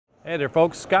Hey there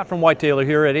folks, Scott from Whitetail'R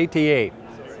here at AT8.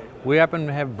 We happen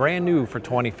to have brand new for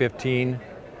 2015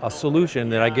 a solution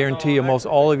that I guarantee you most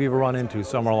all of you will run into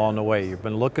somewhere along the way. You've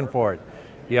been looking for it.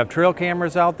 You have trail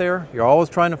cameras out there, you're always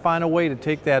trying to find a way to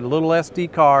take that little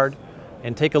SD card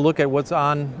and take a look at what's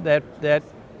on that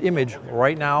image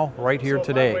right now, right here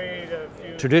today.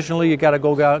 Traditionally you got to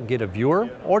go out and get a viewer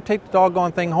or take the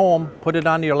doggone thing home, put it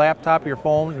onto your laptop, your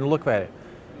phone and look at it.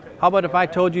 How about if I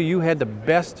told you you had the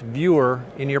best viewer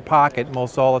in your pocket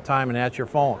most all the time, and that's your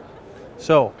phone?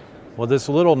 So, with this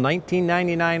little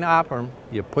 1999 Opera,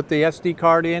 you put the SD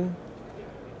card in,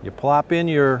 you plug it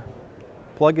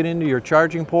into your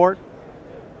charging port,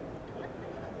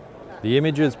 the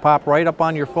images pop right up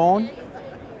on your phone.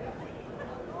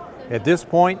 At this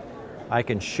point, I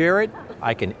can share it,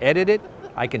 I can edit it,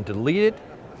 I can delete it,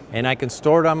 and I can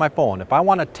store it on my phone. If I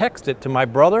want to text it to my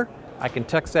brother, I can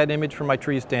text that image from my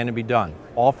tree stand and be done,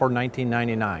 all for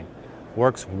 $19.99.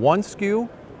 Works one SKU,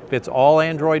 fits all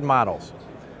Android models.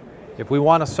 If we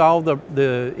want to solve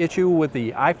the issue with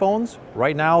the iPhones,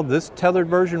 right now this tethered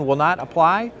version will not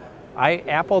apply.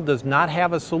 Apple does not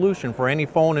have a solution for any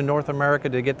phone in North America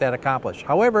to get that accomplished.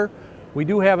 However, we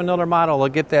do have another model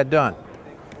to get that done.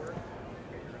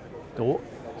 The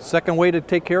second way to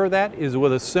take care of that is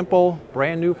with a simple,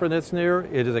 brand new for this year.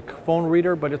 It is a phone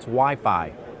reader, but it's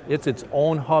Wi-Fi. It's its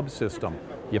own hub system.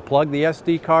 You plug the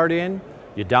SD card in,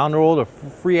 you download a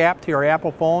free app to your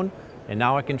Apple phone, and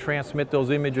now it can transmit those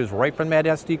images right from that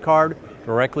SD card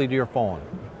directly to your phone.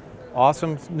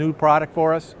 Awesome new product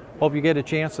for us. Hope you get a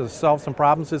chance to solve some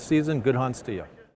problems this season. Good hunts to you.